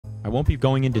I won't be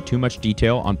going into too much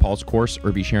detail on Paul's course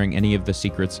or be sharing any of the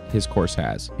secrets his course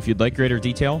has. If you'd like greater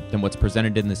detail than what's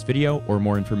presented in this video or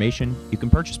more information, you can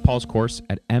purchase Paul's course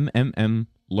at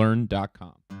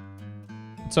mmmlearn.com.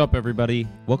 What's up, everybody?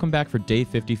 Welcome back for day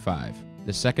 55,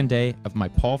 the second day of my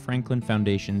Paul Franklin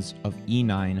Foundations of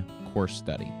E9 course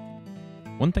study.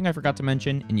 One thing I forgot to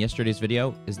mention in yesterday's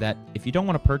video is that if you don't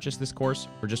want to purchase this course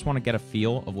or just want to get a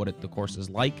feel of what the course is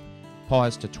like, Paul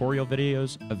has tutorial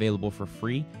videos available for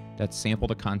free that sample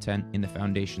the content in the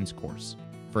Foundations course.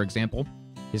 For example,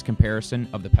 his comparison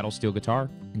of the pedal steel guitar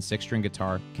and six-string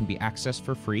guitar can be accessed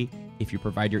for free if you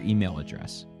provide your email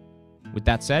address. With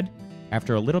that said,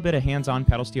 after a little bit of hands-on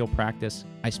pedal steel practice,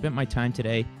 I spent my time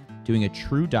today doing a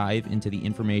true dive into the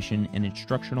information and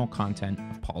instructional content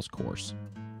of Paul's course.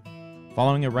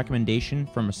 Following a recommendation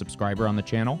from a subscriber on the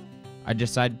channel, I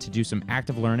decided to do some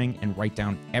active learning and write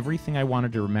down everything I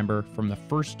wanted to remember from the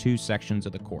first two sections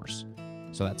of the course.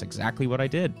 So that's exactly what I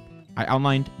did. I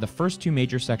outlined the first two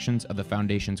major sections of the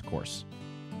Foundations course.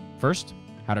 First,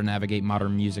 how to navigate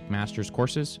Modern Music Masters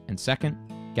courses, and second,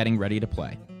 getting ready to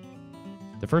play.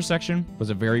 The first section was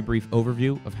a very brief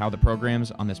overview of how the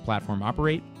programs on this platform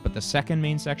operate, but the second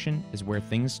main section is where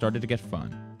things started to get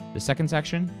fun. The second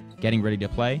section, getting ready to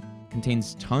play,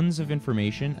 contains tons of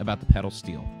information about the pedal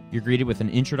steel. You're greeted with an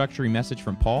introductory message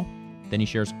from Paul, then he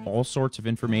shares all sorts of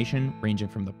information ranging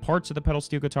from the parts of the pedal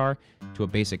steel guitar to a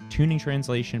basic tuning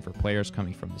translation for players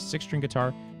coming from the six-string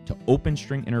guitar to open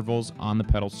string intervals on the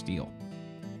pedal steel.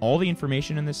 All the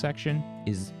information in this section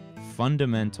is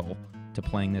fundamental to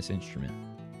playing this instrument.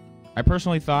 I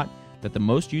personally thought that the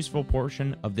most useful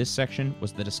portion of this section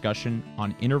was the discussion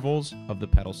on intervals of the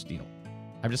pedal steel.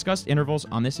 I've discussed intervals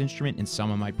on this instrument in some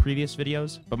of my previous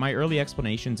videos, but my early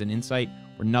explanations and insight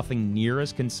were nothing near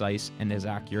as concise and as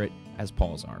accurate as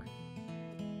Paul's are.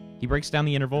 He breaks down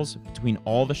the intervals between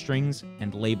all the strings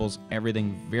and labels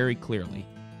everything very clearly.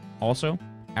 Also,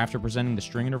 after presenting the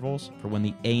string intervals for when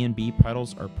the A and B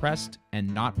pedals are pressed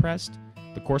and not pressed,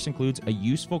 the course includes a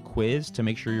useful quiz to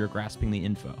make sure you're grasping the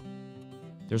info.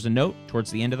 There's a note towards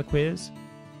the end of the quiz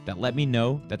that let me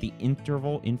know that the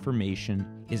interval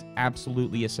information is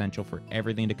absolutely essential for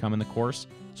everything to come in the course,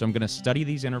 so I'm going to study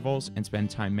these intervals and spend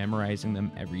time memorizing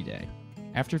them every day.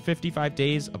 After 55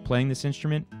 days of playing this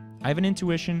instrument, I have an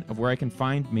intuition of where I can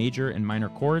find major and minor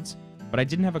chords, but I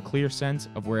didn't have a clear sense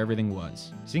of where everything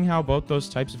was. Seeing how both those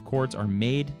types of chords are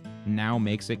made now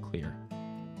makes it clear.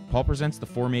 Paul presents the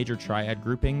four major triad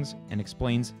groupings and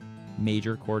explains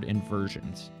major chord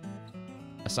inversions.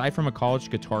 Aside from a college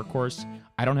guitar course,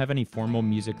 I don't have any formal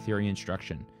music theory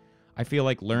instruction. I feel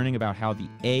like learning about how the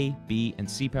A, B, and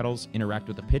C pedals interact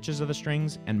with the pitches of the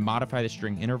strings and modify the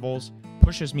string intervals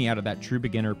pushes me out of that true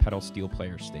beginner pedal steel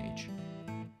player stage.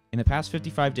 In the past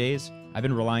 55 days, I've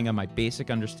been relying on my basic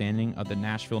understanding of the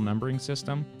Nashville numbering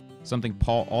system, something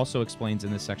Paul also explains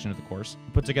in this section of the course,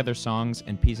 to put together songs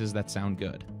and pieces that sound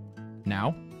good.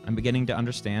 Now, I'm beginning to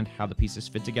understand how the pieces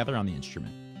fit together on the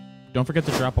instrument. Don't forget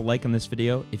to drop a like on this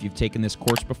video if you've taken this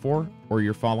course before or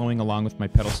you're following along with my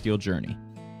pedal steel journey.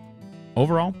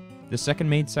 Overall, the second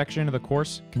main section of the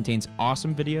course contains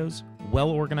awesome videos,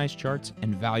 well-organized charts,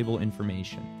 and valuable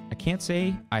information. I can't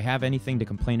say I have anything to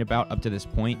complain about up to this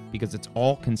point because it's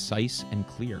all concise and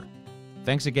clear.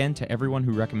 Thanks again to everyone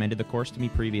who recommended the course to me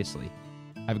previously.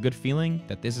 I have a good feeling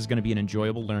that this is going to be an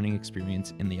enjoyable learning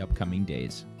experience in the upcoming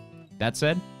days. That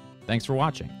said, thanks for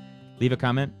watching. Leave a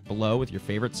comment below with your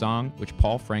favorite song which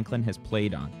Paul Franklin has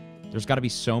played on. There's got to be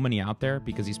so many out there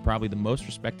because he's probably the most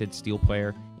respected steel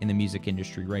player in the music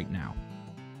industry right now.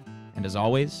 And as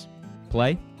always,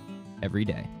 play every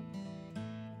day.